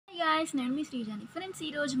Guys, నేను మీ శ్రీజాని. Friends,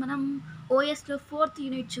 ఈరోజు మనం ఓఎస్లో 4th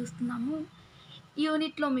యూనిట్ చూస్తున్నాము. ఈ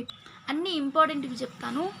యూనిట్లో మీకు అన్ని ఇంపార్టెంట్వి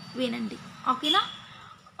చెప్తాను, వినండి. ఓకేనా?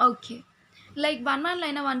 ఓకే. లైక్ 1-1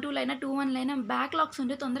 లైనా 1-2 లైనా 2-1 లైనా బ్యాక్లాగ్స్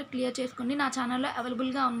ఉంటే తొందరగా క్లియర్ చేసుకోండి. నా ఛానల్లో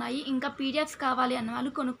అవైలబుల్గా ఉన్నాయి. ఇంకా పీడిఎఫ్స్ కావాలి అన్న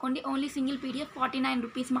వాళ్ళు కొనుక్కోండి. ఓన్లీ సింగిల్ పీడిఎఫ్ 49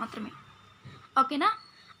 రూపీస్ మాత్రమే. ఓకేనా?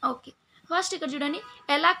 ఓకే. ఫస్ట్ ఇక్కడ చూడండి,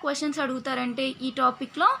 ఎలా క్వశ్చన్స్ అడుగుతారంటే ఈ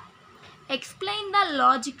టాపిక్లో explain the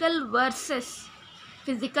logical versus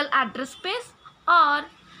physical address space or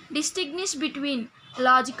distinguish between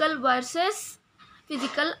logical versus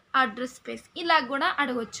physical address space ఇలా కూడా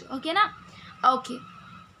అడగొచ్చు. ఓకేనా? ఓకే.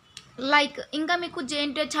 లైక్ ఇంకా మీకు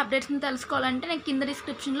jntuh అప్డేట్స్ని తెలుసుకోవాలంటే నేను కింద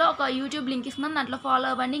డిస్క్రిప్షన్లో ఒక యూట్యూబ్ లింక్ ఇస్తున్నాను, దాంట్లో ఫాలో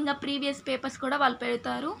అవ్వండి. ఇంకా ప్రీవియస్ పేపర్స్ కూడా వాళ్ళు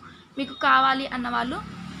పెడతారు మీకు కావాలి అన్న వాళ్ళు.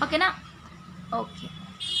 ఓకేనా? ఓకే.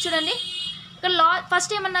 చూడండి, ఇక్కడ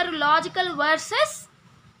ఫస్ట్ ఏమన్నారు, logical versus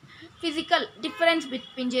physical difference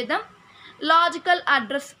between చేద్దాం. లాజికల్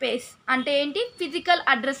అడ్రస్ స్పేస్ అంటే ఏంటి, ఫిజికల్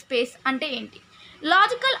అడ్రస్ స్పేస్ అంటే ఏంటి?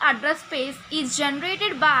 Logical address space is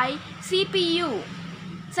generated by CPU,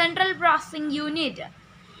 central processing unit.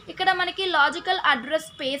 ఇక్కడ మనకి లాజికల్ అడ్రస్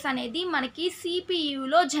స్పేస్ అనేది మనకి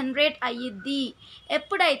సిపియులో జనరేట్ అయ్యిద్ది.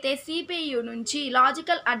 ఎప్పుడైతే సిపియు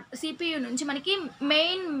నుంచి మనకి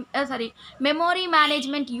మెమొరీ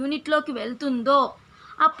మేనేజ్మెంట్ యూనిట్లోకి వెళ్తుందో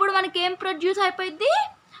అప్పుడు మనకి ఏం ప్రొడ్యూస్ అయిపోయింది,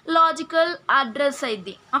 లాజికల్ అడ్రస్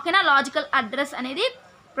అయింది. ఓకేనా? లాజికల్ అడ్రస్ అనేది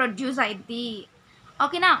ప్రొడ్యూస్ అయింది.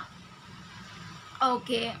 ఓకేనా?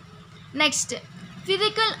 Okay. Next,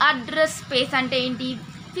 physical address space అంటే ఏంటి?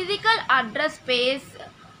 Physical address space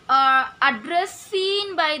address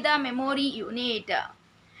scene by the memory unit.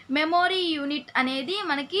 Memory unit అనేది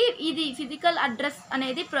మనకి ఇది ఫిజికల్ అడ్రస్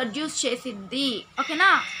అనేది ప్రొడ్యూస్ చేసిద్ది.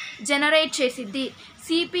 ఓకేనా? జనరేట్ చేసిద్ది.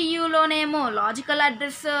 సిపియులోనేమో లాజికల్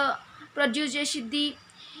అడ్రస్ ప్రొడ్యూస్ చేసిద్ది.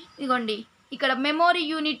 ఇదిగోండి, ఇక్కడ మెమొరీ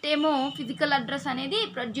యూనిట్ ఏమో ఫిజికల్ అడ్రస్ అనేది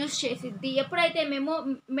ప్రొడ్యూస్ చేసిద్ది. ఎప్పుడైతే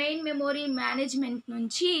మెయిన్ మెమొరీ మేనేజ్మెంట్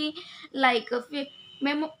నుంచి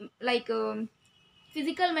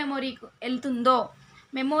ఫిజికల్ మెమొరీకి వెళ్తుందో,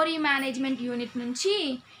 మెమొరీ మేనేజ్మెంట్ యూనిట్ నుంచి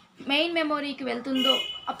మెయిన్ మెమొరీకి వెళ్తుందో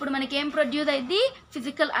అప్పుడు మనకి ఏం ప్రొడ్యూస్ అయింది,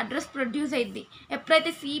 ఫిజికల్ అడ్రస్ ప్రొడ్యూస్ అయింది.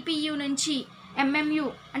 ఎప్పుడైతే సిపియు నుంచి ఎంఎంయు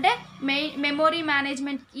అంటే మెమొరీ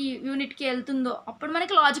మేనేజ్మెంట్ యూనిట్కి వెళ్తుందో అప్పుడు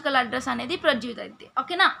మనకి లాజికల్ అడ్రస్ అనేది ప్రొడ్యూస్ అయింది.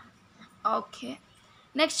 ఓకేనా? ఓకే.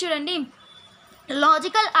 నెక్స్ట్ చూడండి,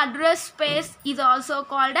 logical address space is also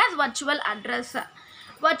called as virtual address.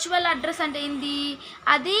 Virtual address అంటే ఏంది,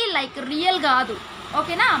 అది లైక్ రియల్ కాదు.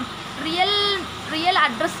 ఓకేనా? రియల్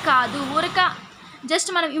అడ్రస్ కాదు, ఊరక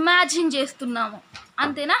జస్ట్ మనం ఇమాజిన్ చేస్తున్నాము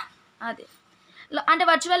అంతేనా. అదే అంటే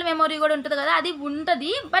వర్చువల్ మెమొరీ కూడా ఉంటుంది కదా, అది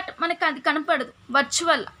ఉంటుంది బట్ మనకి అది కనపడదు.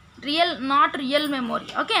 Virtual, not real memory.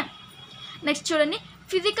 Okay. Next చూడండి,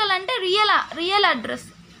 ఫిజికల్ అంటే రియల్ అడ్రస్.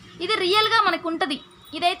 ఇది రియల్గా మనకు ఉంటుంది,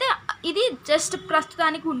 ఇది జస్ట్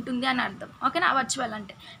ప్రస్తుతానికి ఉంటుంది అని అర్థం. ఓకేనా? వర్చువల్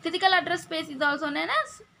అంటే. ఫిజికల్ అడ్రస్ స్పేస్ ఇది ఆల్సో నేన్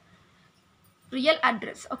యాజ్ రియల్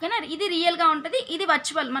అడ్రస్. ఓకేనా? ఇది రియల్గా ఉంటుంది, ఇది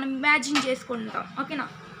వర్చువల్, మనం ఇమాజిన్ చేసుకుంటాం. ఓకేనా?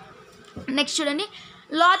 నెక్స్ట్ చూడండి,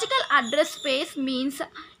 logical address space means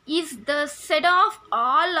is the set of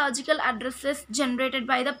all logical addresses generated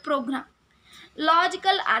by the programme.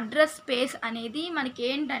 Logical address space అనేది మనకి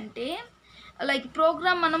ఏంటంటే లైక్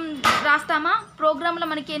ప్రోగ్రామ్ మనం రాస్తామా, ప్రోగ్రాంలో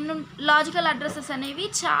మనకి ఎన్ని లాజికల్ అడ్రసెస్ అనేవి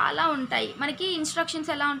చాలా ఉంటాయి. మనకి ఇన్స్ట్రక్షన్స్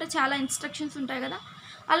ఎలా ఉంటాయి, చాలా ఇన్స్ట్రక్షన్స్ ఉంటాయి కదా,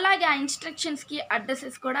 అలాగే ఆ ఇన్స్ట్రక్షన్స్కి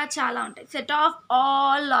అడ్రసెస్ కూడా చాలా ఉంటాయి. Set of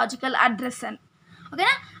all logical address అని.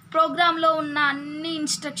 ఓకేనా? ప్రోగ్రాంలో ఉన్న అన్ని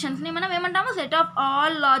ఇన్స్ట్రక్షన్స్ని మనం ఏమంటాము, set of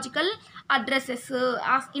all logical addresses,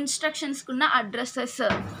 ఆ ఇన్స్ట్రక్షన్స్కి ఉన్న అడ్రసెస్.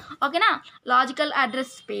 ఓకేనా? Logical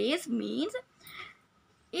address space means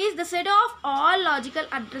is the set of all logical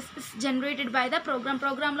addresses generated by the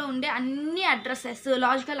ప్రోగ్రాంలో ఉండే అన్ని అడ్రసెస్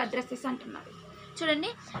లాజికల్ అడ్రసెస్ అంటున్నారు. చూడండి,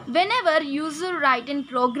 when ever user right in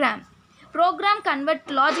programme convert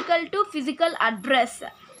logical to physical address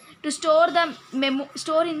to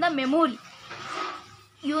store in the memory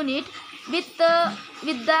unit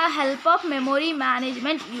with the help of memory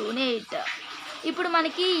management unit. ఇప్పుడు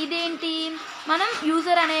మనకి ఇదేంటి, మనం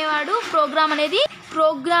user అనేవాడు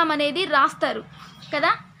ప్రోగ్రామ్ అనేది రాస్తారు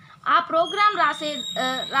కదా, ఆ ప్రోగ్రామ్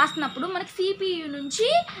రాసినప్పుడు మనకి సిపియు నుంచి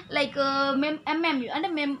లైక్ ఎంఎంయు అంటే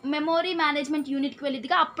మెమొరీ మేనేజ్మెంట్ యూనిట్కి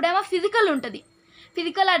వెళ్ళిద్దిగా, అప్పుడేమో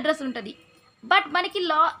ఫిజికల్ అడ్రస్ ఉంటుంది. బట్ మనకి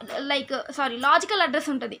లాజికల్ అడ్రస్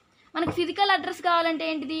ఉంటుంది. మనకి ఫిజికల్ అడ్రస్ కావాలంటే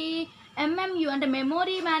ఏంటిది, ఎంఎంయు అంటే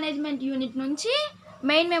మెమొరీ మేనేజ్మెంట్ యూనిట్ నుంచి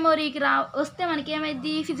మెయిన్ మెమొరీకి వస్తే మనకి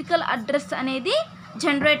ఏమైంది, ఫిజికల్ అడ్రస్ అనేది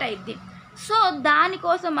జనరేట్ అయింది. సో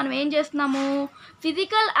దానికోసం మనం ఏం చేస్తున్నాము,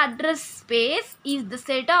 physical address space is the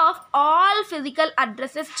set of all physical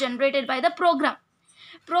addresses generated by the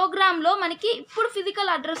ప్రోగ్రాంలో మనకి ఇప్పుడు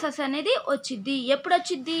ఫిజికల్ అడ్రసెస్ అనేది వచ్చిద్ది. ఎప్పుడు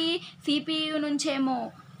వచ్చిద్ది, సిపియు నుంచేమో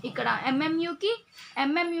ఇక్కడ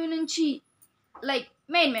ఎంఎంయూ నుంచి లైక్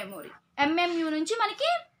మెయిన్ మెమొరీ, ఎంఎంయూ నుంచి మనకి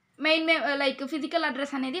లైక్ ఫిజికల్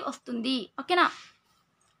అడ్రస్ అనేది వస్తుంది. ఓకేనా.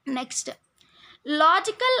 Next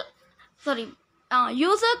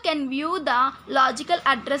user can view the logical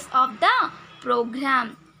address of the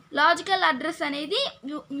programme. Logical address అనేది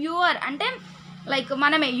వ్యూవర్ అంటే లైక్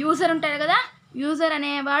మనమే, యూజర్ ఉంటారు కదా, యూజర్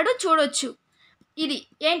అనేవాడు చూడొచ్చు. ఇది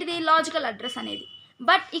ఏంటిది లాజికల్ అడ్రస్ అనేది.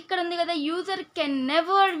 బట్ ఇక్కడ ఉంది కదా, user can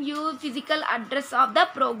never view physical address of the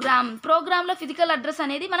ప్రోగ్రామ్లో ఫిజికల్ అడ్రస్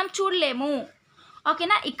అనేది మనం చూడలేము.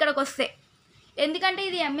 ఓకేనా. ఇక్కడికి వస్తే ఎందుకంటే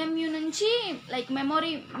ఇది ఎంఎంయూ నుంచి లైక్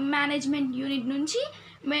మెమొరీ మేనేజ్మెంట్ యూనిట్ నుంచి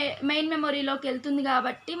మెయిన్ మెమొరీలోకి వెళ్తుంది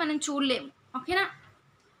కాబట్టి మనం చూడలేము. ఓకేనా.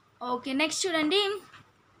 ఓకే, నెక్స్ట్ చూడండి.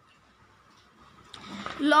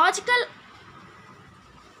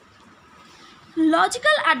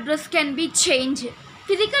 Logical address can be change,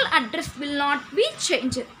 physical address will not be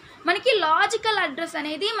change. మనకి లాజికల్ అడ్రస్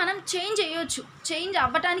అనేది మనం చేంజ్ చేయొచ్చు, చేంజ్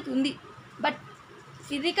అవ్వటానికి ఉంది. బట్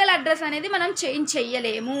ఫిజికల్ అడ్రస్ అనేది మనం చేంజ్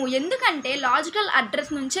చేయలేము. ఎందుకంటే లాజికల్ అడ్రస్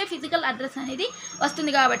నుంచే ఫిజికల్ అడ్రస్ అనేది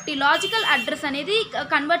వస్తుంది కాబట్టి, లాజికల్ అడ్రస్ అనేది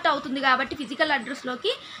కన్వర్ట్ అవుతుంది కాబట్టి ఫిజికల్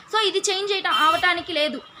అడ్రస్లోకి. సో ఇది చేంజ్ అవటానికి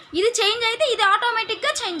లేదు. ఇది చేంజ్ అయితే ఇది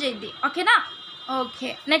ఆటోమేటిక్గా చేంజ్ అయింది. ఓకేనా. ఓకే,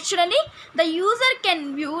 నెక్స్ట్ చూడండి. The user can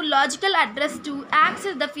view logical address to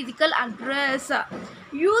access the physical address.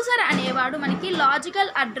 User అనేవాడు మనకి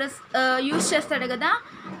లాజికల్ అడ్రస్ యూజ్ చేస్తాడు కదా,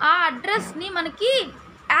 ఆ అడ్రస్ని మనకి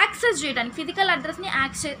యాక్సెస్ చేయడానికి, ఫిజికల్ అడ్రస్ని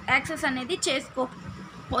యాక్సెస్ అనేది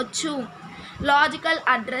చేసుకోవచ్చు. Logical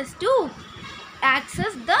address to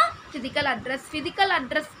access the physical address. Physical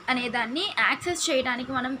address అనేదాన్ని యాక్సెస్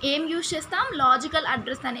చేయడానికి మనం ఏం యూజ్ చేస్తాం, లాజికల్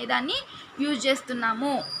అడ్రస్ అనేదాన్ని యూజ్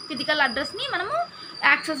చేస్తున్నాము. ఫిజికల్ అడ్రస్ని మనము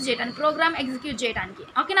యాక్సెస్ చేయడానికి, ప్రోగ్రామ్ ఎగ్జిక్యూట్ చేయడానికి.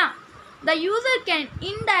 ఓకేనా. The user can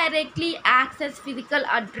indirectly access physical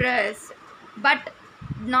address but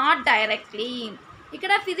not directly.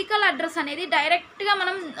 ఇక్కడ ఫిజికల్ అడ్రస్ అనేది డైరెక్ట్గా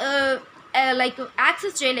మనం లైక్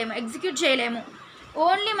యాక్సెస్ చేయలేము, ఎగ్జిక్యూట్ చేయలేము.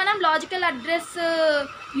 ఓన్లీ మనం లాజికల్ అడ్రస్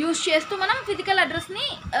యూజ్ చేస్తూ మనం ఫిజికల్ అడ్రస్ని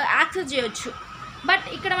యాక్సెస్ చేయొచ్చు. బట్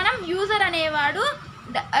ఇక్కడ మనం యూజర్ అనేవాడు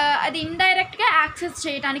అది ఇండైరెక్ట్గా యాక్సెస్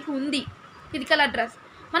చేయడానికి ఉంది ఫిజికల్ అడ్రస్.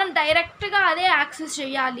 మనం డైరెక్ట్గా అదే యాక్సెస్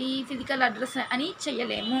చేయాలి ఫిజికల్ అడ్రస్ అని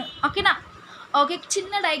చేయలేము. ఓకేనా. ఓకే,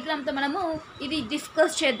 చిన్న డయాగ్రామ్తో మనము ఇది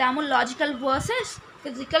డిస్కస్ చేద్దాము, logical versus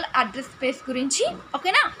physical address space గురించి.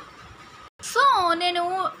 ఓకేనా. సో నేను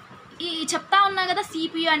చెప్తా ఉన్నా కదా,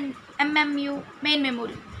 CPU and MMU main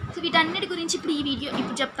memory. So వీటన్నిటి గురించి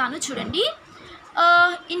ఇప్పుడు చెప్తాను చూడండి.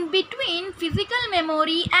 In between physical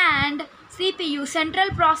memory and CPU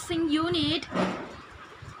central processing unit,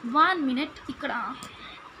 1 minute, ఇక్కడ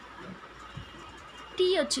టీ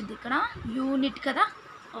వచ్చింది, ఇక్కడ యూనిట్ కదా.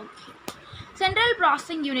 Okay, central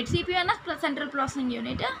processing unit, CPU అన్న సెంట్రల్ ప్రాసెసింగ్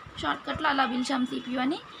యూనిట్, షార్ట్కట్లో అలా పిలిచాం సిపియు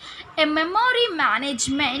అని. ఏ మెమొరీ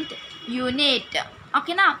మేనేజ్మెంట్ యూనిట్.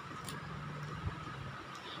 ఓకేనా.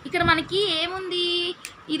 ఇక్కడ మనకి ఏముంది,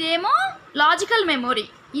 ఇదేమో లాజికల్ మెమొరీ,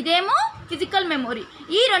 ఇదేమో ఫిజికల్ మెమొరీ.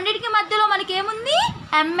 ఈ రెండింటికి మధ్యలో మనకి ఏముంది,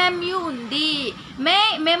 ఎంఎంయు ఉంది,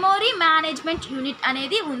 మెమొరీ మేనేజ్మెంట్ యూనిట్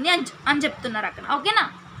అనేది ఉంది అని చెప్తున్నారు అక్కడ. ఓకేనా.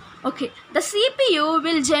 Okay, the CPU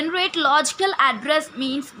will generate logical address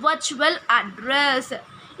means virtual address.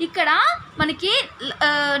 ఇక్కడ మనకి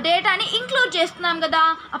డేటాని ఇంక్లూడ్ చేస్తున్నాం కదా,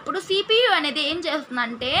 అప్పుడు సిపియు అనేది ఏం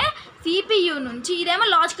చేస్తుందంటే సిపియు నుంచి, ఇదేమో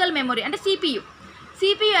లాజికల్ మెమొరీ అంటే సిపియు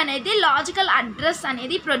అనేది లాజికల్ అడ్రస్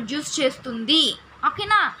అనేది ప్రొడ్యూస్ చేస్తుంది.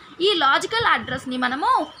 ఓకేనా. ఈ లాజికల్ అడ్రస్ని మనము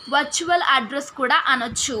వర్చువల్ అడ్రస్ కూడా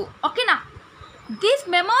అనొచ్చు. ఓకేనా. This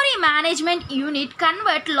memory management unit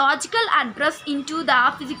convert logical address into the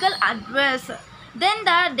physical address. Then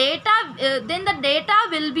the data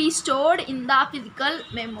will be stored in the physical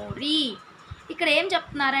memory. ఇక్కడ ఏం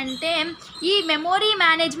చెప్తున్నారంటే ఈ మెమొరీ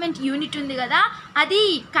మేనేజ్మెంట్ యూనిట్ ఉంది కదా, అది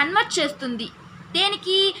కన్వర్ట్ చేస్తుంది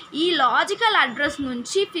దేనికి, ఈ లాజికల్ అడ్రస్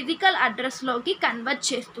నుంచి ఫిజికల్ అడ్రస్లోకి కన్వర్ట్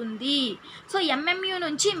చేస్తుంది. సో ఎంఎంయు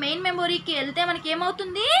నుంచి మెయిన్ మెమొరీకి వెళ్తే మనకి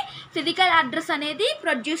ఏమవుతుంది, ఫిజికల్ అడ్రస్ అనేది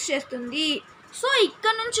ప్రొడ్యూస్ చేస్తుంది. సో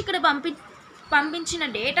ఇక్కడ నుంచి ఇక్కడ పంపించిన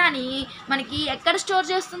డేటాని మనకి ఎక్కడ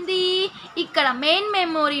స్టోర్ చేస్తుంది, ఇక్కడ మెయిన్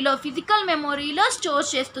మెమొరీలో, ఫిజికల్ మెమొరీలో స్టోర్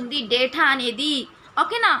చేస్తుంది డేటా అనేది.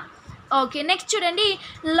 ఓకేనా. ఓకే, నెక్స్ట్ చూడండి.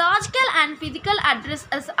 Logical and physical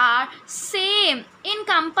addresses are same in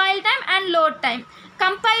compile time and load time.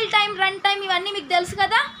 Compile time, run time ఇవన్నీ మీకు తెలుసు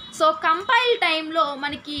కదా. సో కంపైల్ టైంలో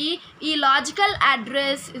మనకి ఈ లాజికల్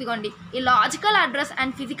అడ్రస్, ఇదిగోండి, ఈ logical address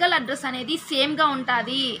and physical address అనేది సేమ్గా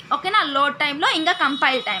ఉంటుంది. ఓకేనా. లోడ్ టైంలో ఇంకా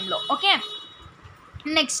కంపైల్ టైంలో. Okay,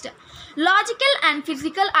 next logical and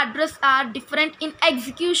physical address are different in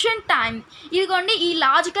execution time. ఇదిగోండి, ఈ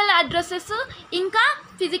లాజికల్ అడ్రసెస్ ఇంకా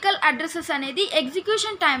ఫిజికల్ అడ్రసెస్ అనేది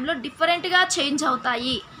ఎగ్జిక్యూషన్ టైంలో డిఫరెంట్గా చేంజ్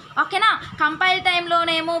అవుతాయి. ఓకేనా. Compile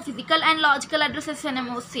టైంలోనేమో physical and logical addresses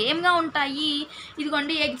అనేమో సేమ్గా ఉంటాయి.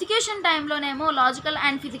 ఇదిగోండి execution టైంలోనేమో logical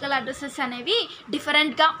and physical addresses అనేవి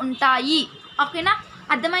డిఫరెంట్గా ఉంటాయి. ఓకేనా,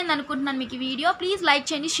 అర్థమైంది అనుకుంటున్నాను మీకు ఈ వీడియో. ప్లీజ్ లైక్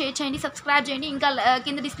చేయండి, షేర్ చేయండి, సబ్స్క్రైబ్ చేయండి. ఇంకా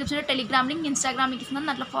కింద డిస్క్రిప్షన్లో టెలిగ్రామ్ లింక్, ఇన్స్టాగ్రామ్ లింక్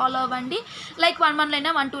ఇస్తున్నాను, అట్లా ఫాలో అవ్వండి. లైక్ 1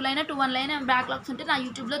 అయినా 1 అయినా 2 అయినా బ్యాక్లాగ్స్ ఉంటే నా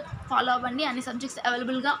యూట్యూబ్లో ఫాలో అవ్వండి. అన్ని సబ్జెక్ట్స్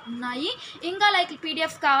అవైలబుల్గా ఉన్నాయి. ఇంకా లైక్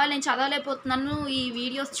పీడిఎఫ్స్ కావాలి, నేను చదవలేకపోతున్నాను ఈ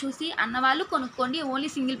వీడియోస్ చూసి అన్నవాళ్ళు కొనుక్కోండి.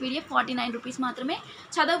 ఓన్లీ సింగిల్ పీడిఎఫ్ 49 రూపీస్ మాత్రమే.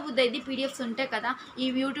 చదవబుద్ధి అయితే పీడిఎఫ్స్ ఉంటాయి కదా, ఈ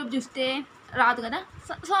యూట్యూబ్ చూస్తే రాదు కదా.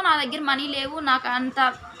 సో నా దగ్గర మనీ లేవు, నాకు అంత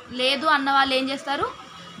లేదు అన్న వాళ్ళు ఏం చేస్తారు,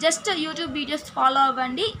 జస్ట్ యూట్యూబ్ వీడియోస్ ఫాలో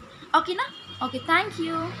అవ్వండి. ఓకేనా. Okay, thank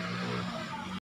you.